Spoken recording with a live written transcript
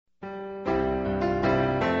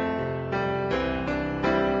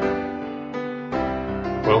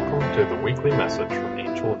to the weekly message from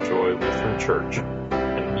Angel of Joy Lutheran Church,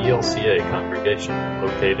 an ELCA congregation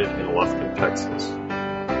located in Lufkin, Texas.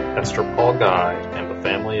 Pastor Paul Guy and the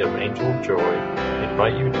family of Angel of Joy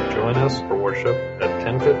invite you to join us for worship at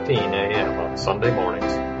 10:15 a.m. on Sunday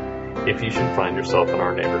mornings. If you should find yourself in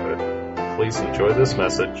our neighborhood, please enjoy this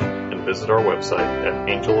message and visit our website at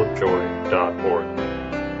angelofjoy.org.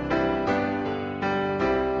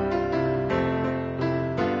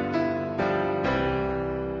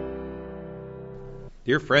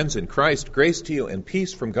 Dear friends in Christ, grace to you and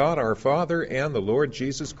peace from God our Father and the Lord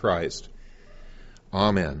Jesus Christ.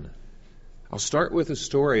 Amen. I'll start with a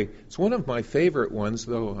story. It's one of my favorite ones,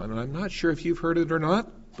 though, and I'm not sure if you've heard it or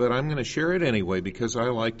not, but I'm going to share it anyway because I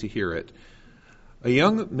like to hear it. A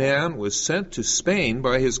young man was sent to Spain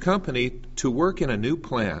by his company to work in a new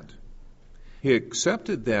plant. He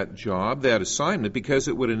accepted that job, that assignment, because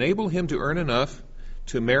it would enable him to earn enough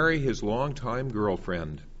to marry his longtime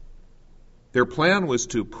girlfriend. Their plan was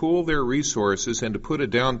to pool their resources and to put a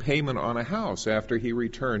down payment on a house after he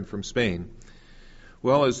returned from Spain.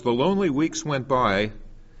 Well, as the lonely weeks went by,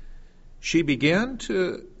 she began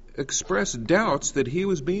to express doubts that he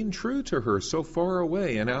was being true to her so far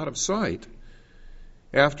away and out of sight.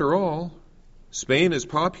 After all, Spain is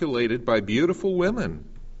populated by beautiful women.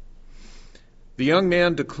 The young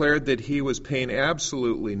man declared that he was paying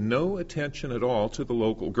absolutely no attention at all to the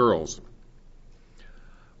local girls.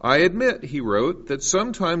 I admit, he wrote, that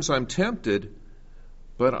sometimes I'm tempted,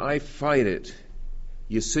 but I fight it.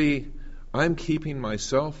 You see, I'm keeping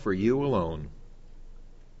myself for you alone.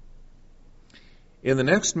 In the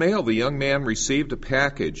next mail, the young man received a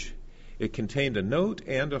package. It contained a note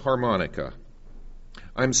and a harmonica.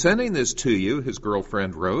 I'm sending this to you, his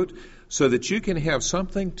girlfriend wrote, so that you can have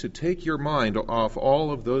something to take your mind off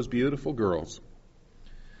all of those beautiful girls.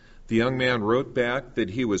 The young man wrote back that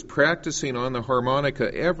he was practicing on the harmonica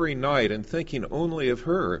every night and thinking only of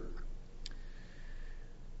her.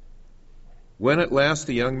 When at last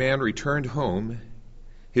the young man returned home,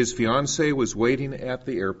 his fiancée was waiting at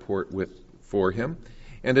the airport for him,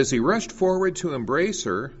 and as he rushed forward to embrace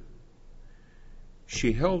her,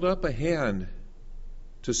 she held up a hand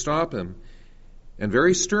to stop him, and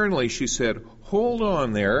very sternly she said, "Hold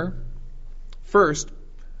on there. First,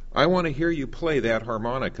 I want to hear you play that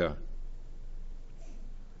harmonica."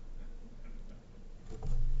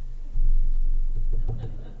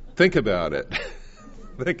 Think about it.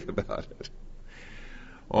 Think about it.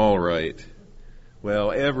 All right.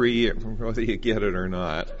 Well, every year, whether you get it or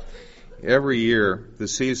not, every year the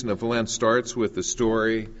season of Lent starts with the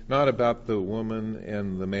story, not about the woman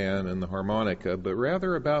and the man and the harmonica, but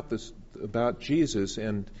rather about Jesus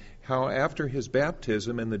and how after his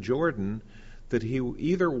baptism in the Jordan, that he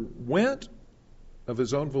either went of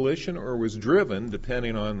his own volition or was driven,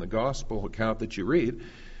 depending on the gospel account that you read,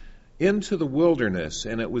 into the wilderness.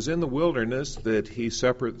 And it was in the wilderness that he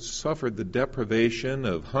suffered the deprivation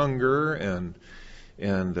of hunger and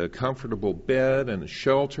a comfortable bed and a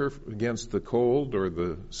shelter against the cold or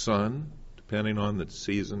the sun, depending on the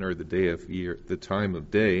season or the day of year, the time of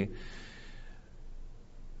day,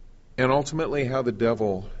 and ultimately how the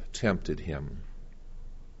devil tempted him.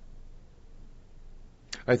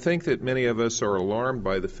 I think that many of us are alarmed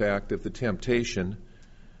by the fact of the temptation,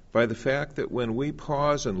 by the fact that when we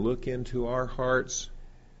pause and look into our hearts,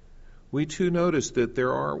 we too notice that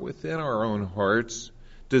there are within our own hearts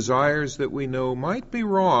desires that we know might be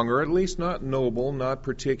wrong, or at least not noble, not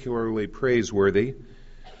particularly praiseworthy,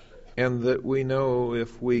 and that we know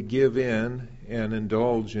if we give in and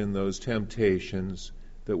indulge in those temptations,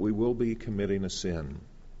 that we will be committing a sin.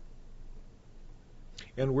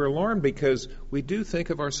 And we're alarmed because we do think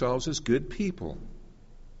of ourselves as good people.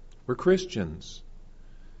 We're Christians.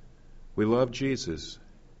 We love Jesus.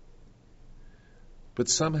 But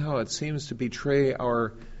somehow it seems to betray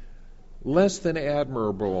our less than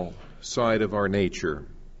admirable side of our nature.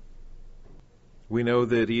 We know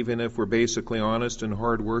that even if we're basically honest and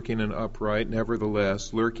hardworking and upright,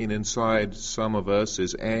 nevertheless, lurking inside some of us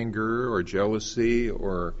is anger or jealousy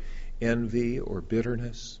or envy or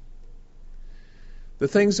bitterness. The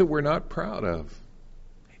things that we're not proud of,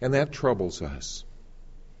 and that troubles us.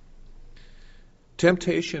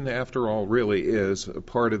 Temptation, after all, really is a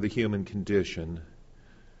part of the human condition.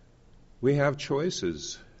 We have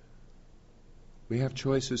choices. We have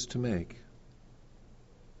choices to make.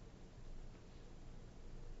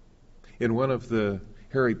 In one of the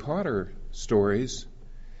Harry Potter stories,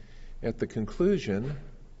 at the conclusion,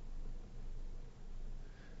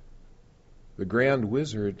 the Grand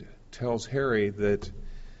Wizard tells Harry that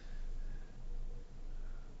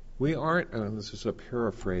we aren't, this is a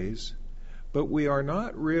paraphrase, but we are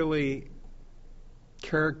not really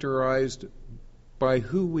characterized by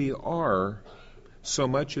who we are so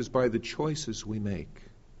much as by the choices we make.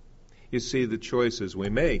 You see, the choices we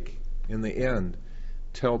make, in the end,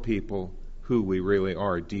 tell people who we really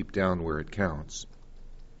are deep down where it counts.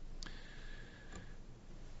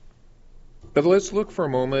 But let's look for a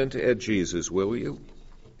moment at Jesus, will you?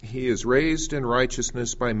 He is raised in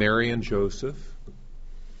righteousness by Mary and Joseph.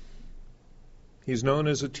 He's known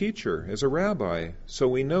as a teacher, as a rabbi, so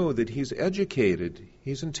we know that he's educated,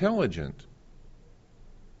 he's intelligent.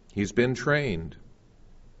 He's been trained.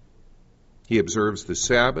 He observes the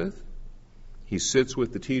Sabbath. He sits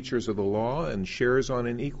with the teachers of the law and shares on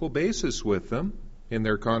an equal basis with them in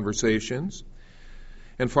their conversations.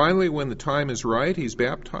 And finally, when the time is right, he's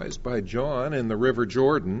baptized by John in the River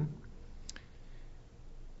Jordan.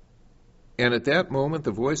 And at that moment,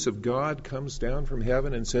 the voice of God comes down from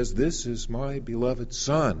heaven and says, "This is my beloved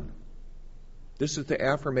Son." This is the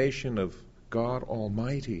affirmation of God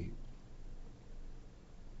Almighty.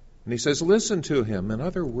 And he says, listen to him. In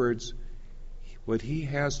other words, what he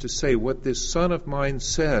has to say, what this Son of mine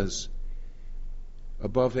says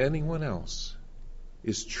above anyone else,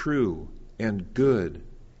 is true and good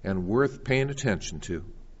and worth paying attention to.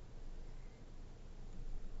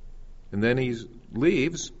 And then he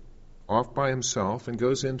leaves off by himself and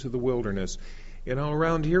goes into the wilderness. You know,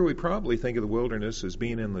 around here we probably think of the wilderness as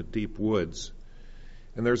being in the deep woods.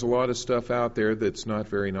 And there's a lot of stuff out there that's not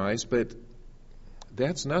very nice, but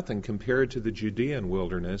that's nothing compared to the Judean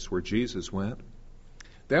wilderness where Jesus went.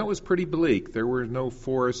 That was pretty bleak. There were no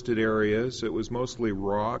forested areas. It was mostly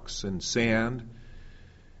rocks and sand.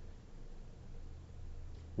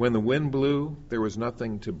 When the wind blew, there was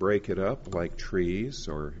nothing to break it up, like trees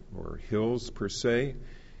or hills per se.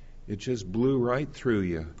 It just blew right through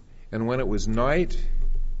you. And when it was night,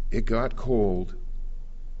 it got cold.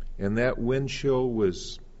 And that wind chill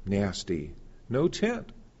was nasty. No tent.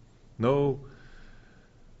 No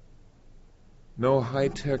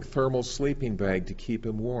high-tech thermal sleeping bag to keep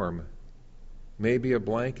him warm. Maybe a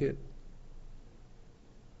blanket.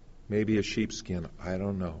 Maybe a sheepskin. I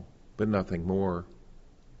don't know. But nothing more.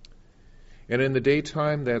 And in the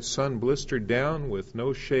daytime, that sun blistered down with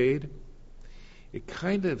no shade. It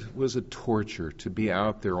kind of was a torture to be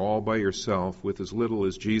out there all by yourself with as little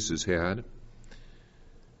as Jesus had.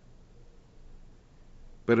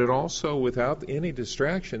 But it also, without any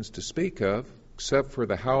distractions to speak of, except for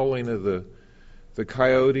the howling of the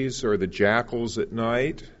coyotes or the jackals at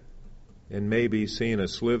night, and maybe seeing a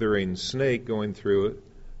slithering snake going through it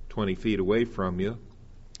 20 feet away from you,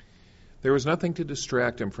 there was nothing to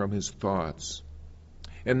distract him from his thoughts.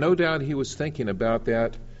 And no doubt he was thinking about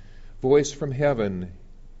that voice from heaven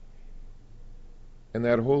and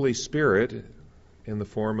that Holy Spirit in the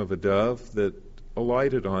form of a dove that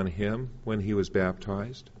alighted on him when he was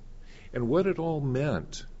baptized, and what it all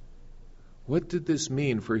meant. What did this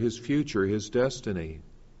mean for his future, his destiny?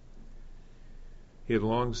 He had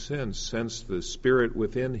long since sensed the Spirit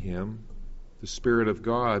within him, the Spirit of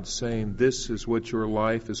God, saying, this is what your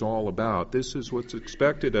life is all about. This is what's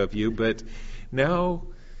expected of you. But now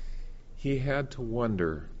he had to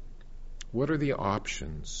wonder, what are the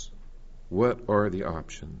options? What are the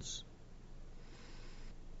options?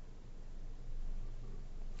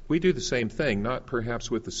 We do the same thing, not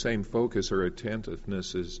perhaps with the same focus or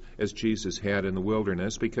attentiveness as Jesus had in the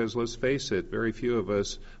wilderness, because let's face it, very few of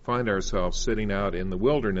us find ourselves sitting out in the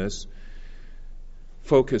wilderness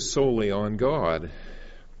focused solely on God.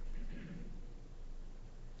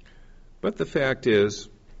 But the fact is,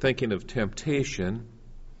 thinking of temptation,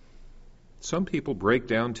 some people break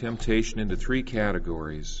down temptation into three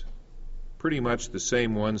categories, pretty much the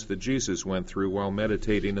same ones that Jesus went through while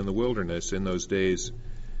meditating in the wilderness in those days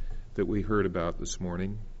that we heard about this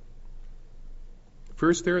morning.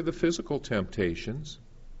 First, there are the physical temptations,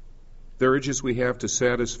 the urges we have to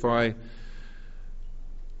satisfy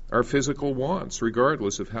our physical wants,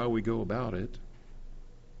 regardless of how we go about it.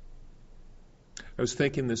 I was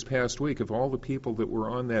thinking this past week of all the people that were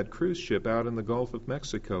on that cruise ship out in the Gulf of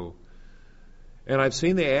Mexico. And I've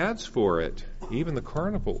seen the ads for it, even the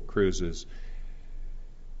Carnival cruises.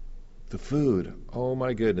 The food, oh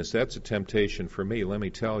my goodness, that's a temptation for me, let me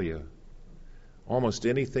tell you. Almost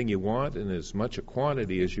anything you want in as much a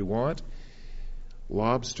quantity as you want.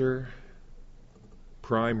 Lobster,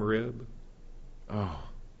 prime rib. Oh,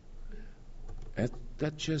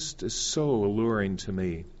 that just is so alluring to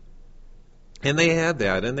me. And they had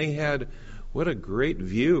that, and they had what a great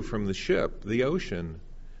view from the ship, the ocean,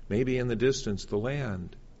 maybe in the distance the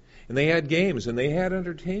land. And they had games, and they had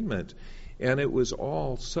entertainment. And it was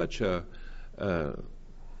all such a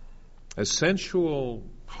sensual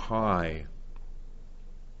high.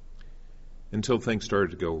 until things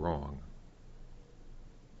started to go wrong.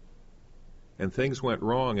 And things went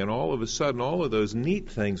wrong, and all of a sudden, all of those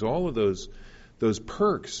neat things, all of those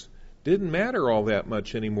perks didn't matter all that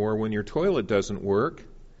much anymore when your toilet doesn't work,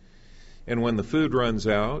 and when the food runs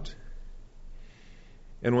out,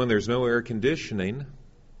 and when there's no air conditioning.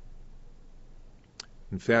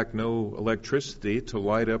 In fact, no electricity to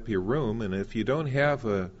light up your room, and if you don't have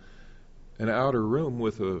an outer room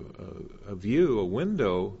with a view, a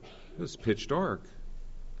window, it's pitch dark.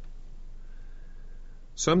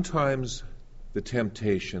 Sometimes the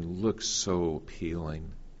temptation looks so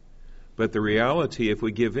appealing, but the reality, if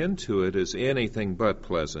we give in to it, is anything but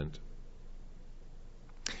pleasant.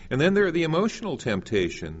 And then there are the emotional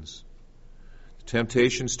temptations.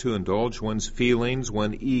 Temptations to indulge one's feelings,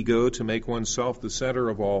 one's ego, to make oneself the center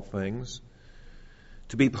of all things,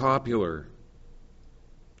 to be popular,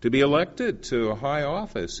 to be elected to a high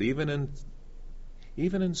office, even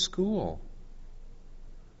in school.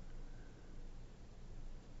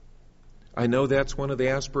 I know that's one of the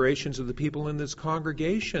aspirations of the people in this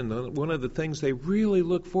congregation. One of the things they really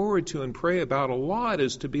look forward to and pray about a lot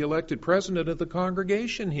is to be elected president of the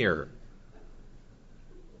congregation here.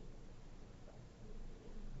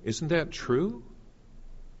 Isn't that true?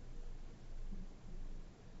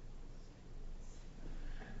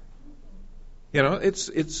 You know,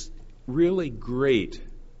 it's really great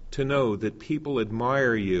to know that people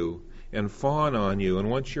admire you and fawn on you, and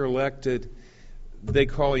once you're elected, they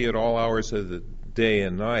call you at all hours of the day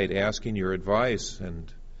and night asking your advice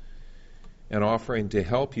and offering to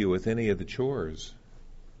help you with any of the chores.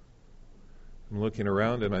 I'm looking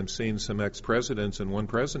around and I'm seeing some ex-presidents and one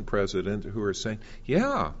present president who are saying,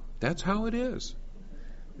 yeah, that's how it is.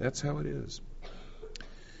 That's how it is.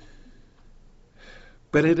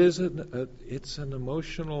 But it's an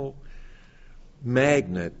emotional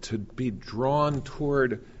magnet to be drawn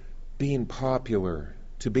toward being popular,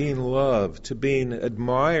 to being loved, to being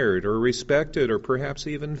admired or respected or perhaps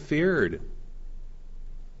even feared.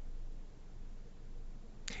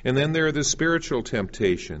 And then there are the spiritual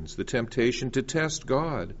temptations, the temptation to test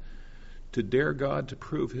God, to dare God to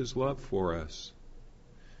prove His love for us.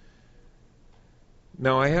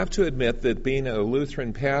 Now, I have to admit that being a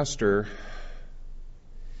Lutheran pastor,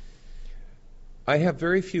 I have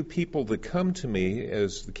very few people that come to me,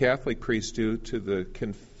 as the Catholic priests do, to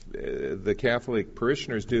the Catholic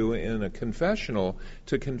parishioners do in a confessional,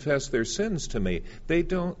 to confess their sins to me.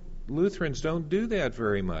 Lutherans don't do that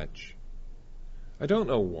very much. I don't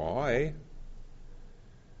know why,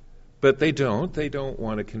 but they don't. They don't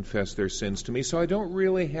want to confess their sins to me, so I don't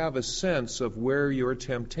really have a sense of where your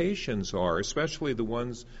temptations are, especially the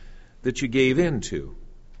ones that you gave into.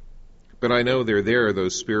 But I know they're there,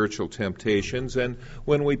 those spiritual temptations, and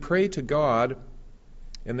when we pray to God,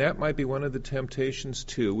 and that might be one of the temptations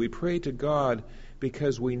too, we pray to God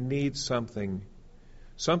because we need something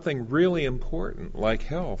really important, like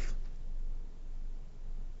health.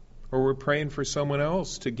 Or we're praying for someone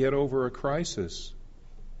else to get over a crisis.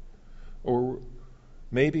 Or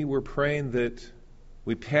maybe we're praying that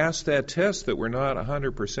we pass that test that we're not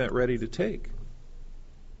 100% ready to take.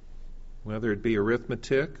 Whether it be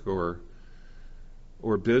arithmetic or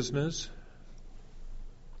business.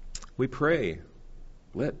 We pray,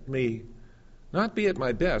 let me not be at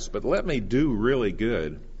my best, but let me do really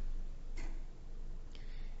good.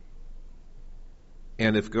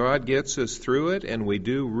 And if God gets us through it and we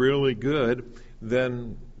do really good,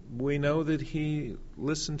 then we know that He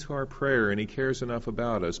listened to our prayer and He cares enough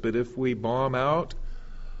about us. But if we bomb out,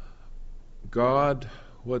 God,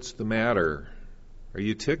 what's the matter? Are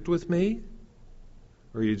you ticked with me?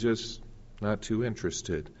 Or are you just not too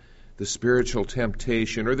interested? The spiritual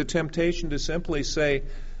temptation, or the temptation to simply say,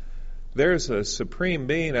 there's a supreme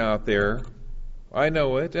being out there. I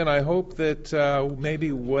know it, and I hope that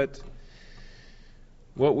maybe what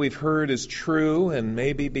we've heard is true, and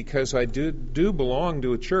maybe because I do belong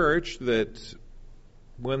to a church, that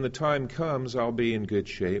when the time comes, I'll be in good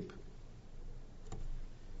shape.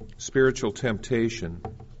 Spiritual temptation.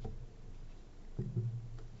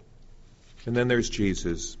 And then there's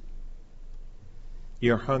Jesus.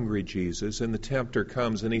 You're hungry, Jesus, and the tempter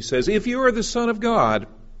comes and he says, if you are the Son of God,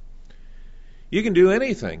 you can do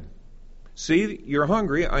anything. See, you're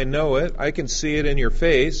hungry, I know it, I can see it in your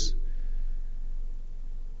face.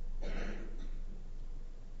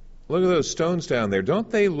 Look at those stones down there. Don't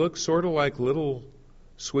they look sort of like little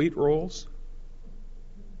sweet rolls?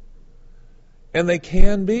 And they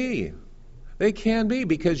can be. They can be,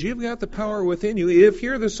 because you've got the power within you. If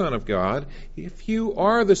you're the Son of God, if you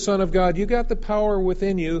are the Son of God, you've got the power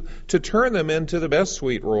within you to turn them into the best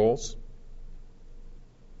sweet rolls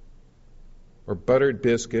or buttered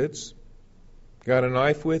biscuits Got a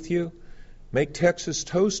knife with you? Make Texas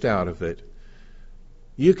toast out of it.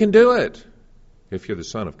 You can do it if you're the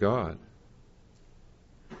Son of God.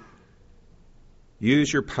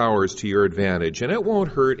 Use your powers to your advantage, and it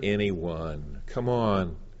won't hurt anyone. Come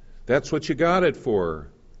on. That's what you got it for.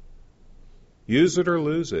 Use it or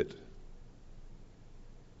lose it.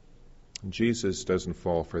 And Jesus doesn't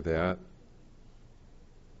fall for that.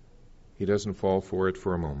 He doesn't fall for it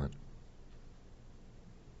for a moment.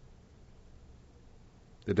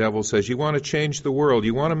 The devil says, you want to change the world,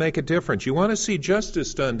 you want to make a difference, you want to see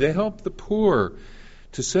justice done, to help the poor,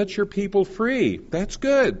 to set your people free. That's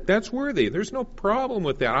good. That's worthy. There's no problem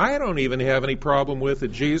with that. I don't even have any problem with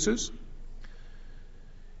it, Jesus.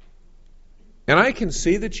 And I can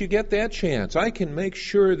see that you get that chance. I can make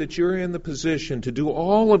sure that you're in the position to do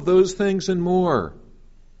all of those things and more.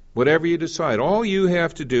 Whatever you decide, all you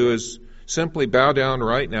have to do is simply bow down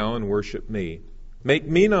right now and worship me. Make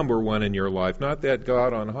me number one in your life, not that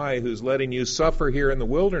God on high who's letting you suffer here in the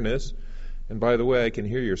wilderness. And by the way, I can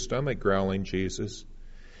hear your stomach growling, Jesus.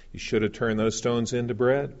 You should have turned those stones into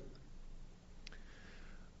bread.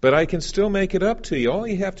 But I can still make it up to you. All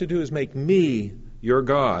you have to do is make me your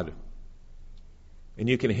God. And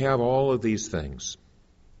you can have all of these things.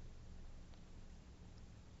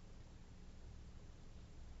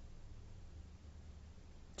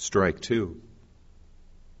 Strike two.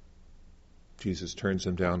 Jesus turns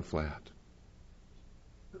him down flat.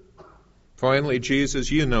 Finally,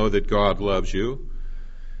 Jesus, you know that God loves you.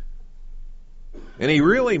 And he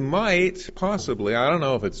really might, possibly, I don't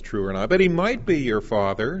know if it's true or not, but he might be your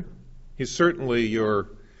father. He's certainly your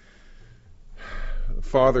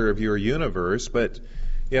father of your universe, but,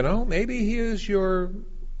 maybe he is your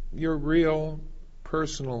real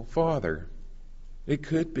personal father. It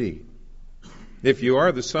could be. If you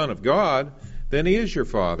are the Son of God, then he is your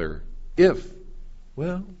father. I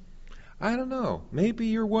don't know. Maybe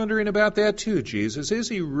you're wondering about that too, Jesus. Is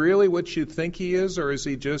he really what you think he is, or is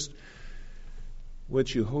he just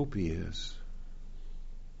what you hope he is?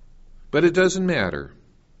 But it doesn't matter.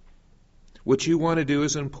 What you want to do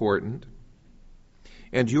is important.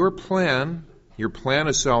 And your plan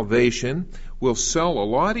of salvation, will sell a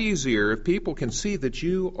lot easier if people can see that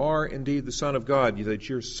you are indeed the Son of God, that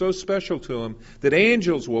you're so special to him, that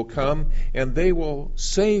angels will come and they will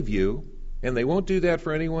save you, and they won't do that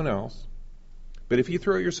for anyone else. But if you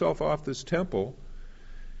throw yourself off this temple,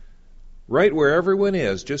 right where everyone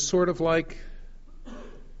is, just sort of like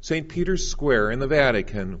St. Peter's Square in the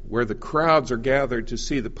Vatican, where the crowds are gathered to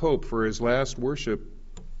see the Pope for his last worship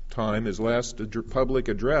time, his last public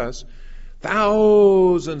address,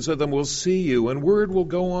 thousands of them will see you, and word will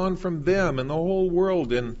go on from them, and the whole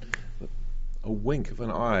world in a wink of an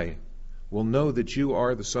eye will know that you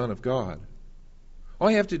are the Son of God. All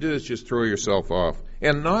you have to do is just throw yourself off.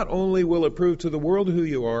 And not only will it prove to the world who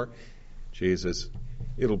you are, Jesus,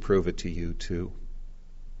 it'll prove it to you too.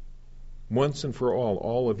 Once and for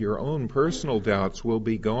all of your own personal doubts will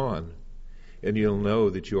be gone, and you'll know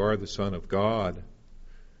that you are the Son of God,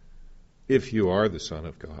 if you are the Son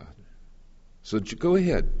of God. So go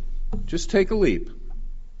ahead. Just take a leap.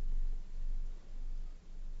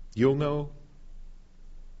 You'll know.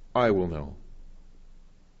 I will know.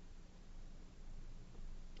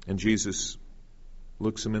 And Jesus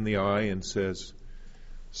looks him in the eye and says,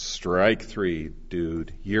 strike three,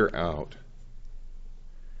 dude. You're out.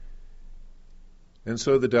 And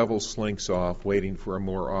so the devil slinks off, waiting for a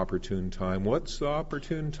more opportune time. What's the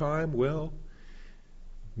opportune time? Well,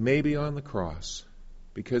 maybe on the cross.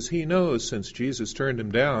 Because he knows, since Jesus turned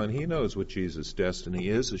him down, he knows what Jesus' destiny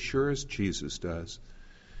is, as sure as Jesus does,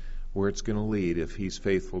 where it's going to lead if he's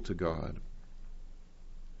faithful to God.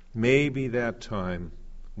 Maybe that time,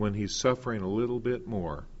 when he's suffering a little bit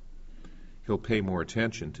more, he'll pay more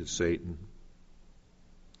attention to Satan.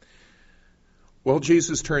 Well,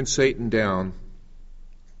 Jesus turned Satan down.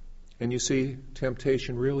 And you see,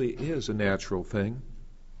 temptation really is a natural thing.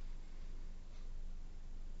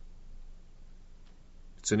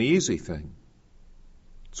 It's an easy thing.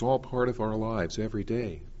 It's all part of our lives every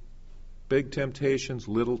day. Big temptations,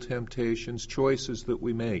 little temptations, choices that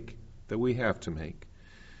we make, that we have to make.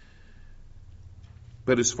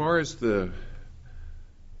 But as far as the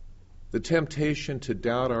temptation to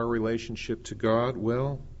doubt our relationship to God,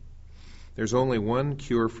 well, there's only one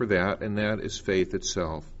cure for that, and that is faith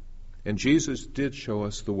itself. And Jesus did show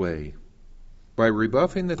us the way. By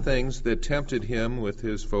rebuffing the things that tempted him with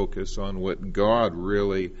his focus on what God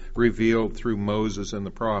really revealed through Moses and the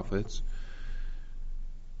prophets,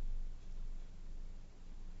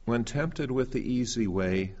 when tempted with the easy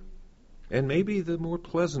way, and maybe the more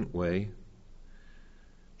pleasant way,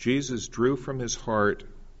 Jesus drew from his heart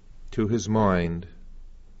to his mind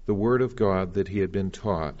the word of God that he had been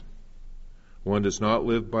taught. One does not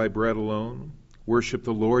live by bread alone. Worship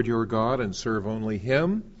the Lord your God and serve only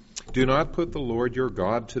him. Do not put the Lord your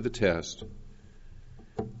God to the test.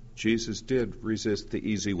 Jesus did resist the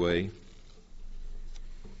easy way,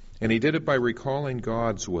 and he did it by recalling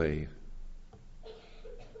God's way.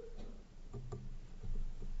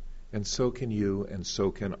 And so can you, and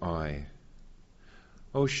so can I.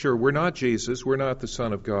 Oh, sure, we're not Jesus. We're not the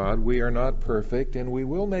Son of God. We are not perfect, and we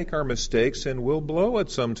will make our mistakes, and we'll blow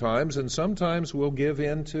it sometimes, and sometimes we'll give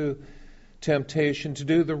in to temptation to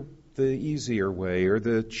do the easier way, or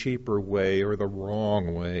the cheaper way, or the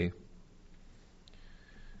wrong way.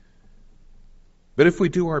 But if we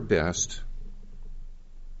do our best,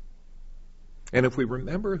 and if we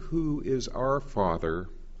remember who is our Father,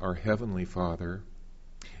 our Heavenly Father,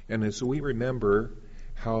 and as we remember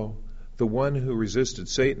how the one who resisted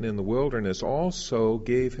Satan in the wilderness also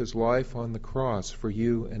gave his life on the cross for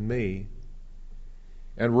you and me,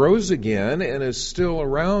 and rose again and is still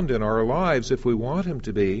around in our lives if we want him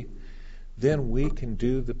to be, then we can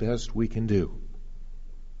do the best we can do.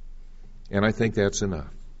 And I think that's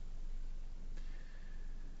enough.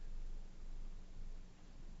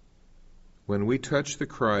 When we touch the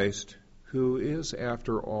Christ, who is,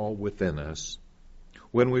 after all, within us,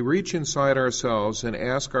 when we reach inside ourselves and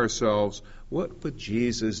ask ourselves, what would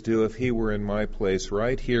Jesus do if he were in my place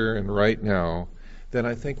right here and right now, then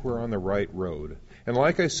I think we're on the right road. And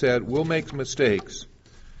like I said, we'll make mistakes.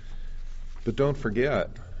 But don't forget,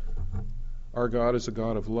 our God is a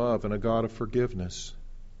God of love and a God of forgiveness.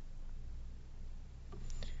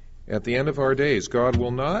 At the end of our days, God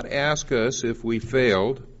will not ask us if we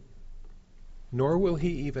failed, nor will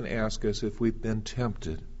he even ask us if we've been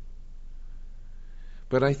tempted.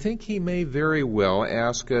 But I think he may very well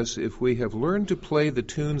ask us if we have learned to play the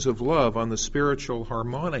tunes of love on the spiritual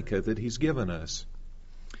harmonica that he's given us.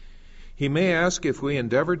 He may ask if we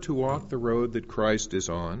endeavored to walk the road that Christ is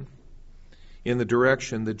on, in the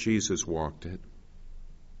direction that Jesus walked it.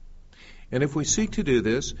 And if we seek to do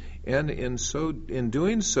this, and in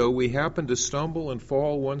doing so we happen to stumble and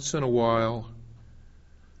fall once in a while,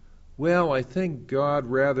 well, I think God,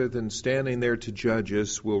 rather than standing there to judge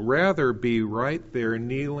us, will rather be right there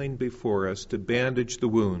kneeling before us to bandage the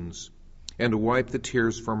wounds and to wipe the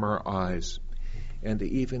tears from our eyes and to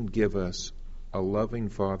even give us a loving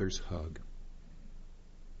Father's hug.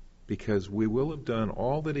 Because we will have done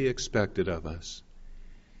all that he expected of us.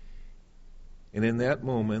 And in that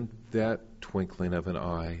moment, that twinkling of an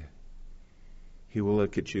eye, he will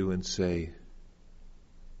look at you and say,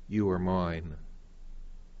 you are mine.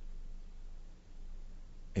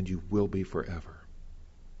 And you will be forever.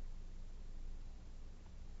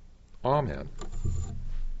 Amen.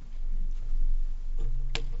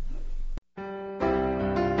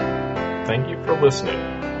 Thank you for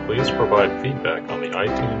listening. Please provide feedback on the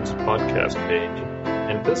iTunes podcast page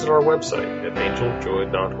and visit our website at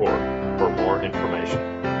angeljoy.org for more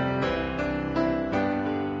information.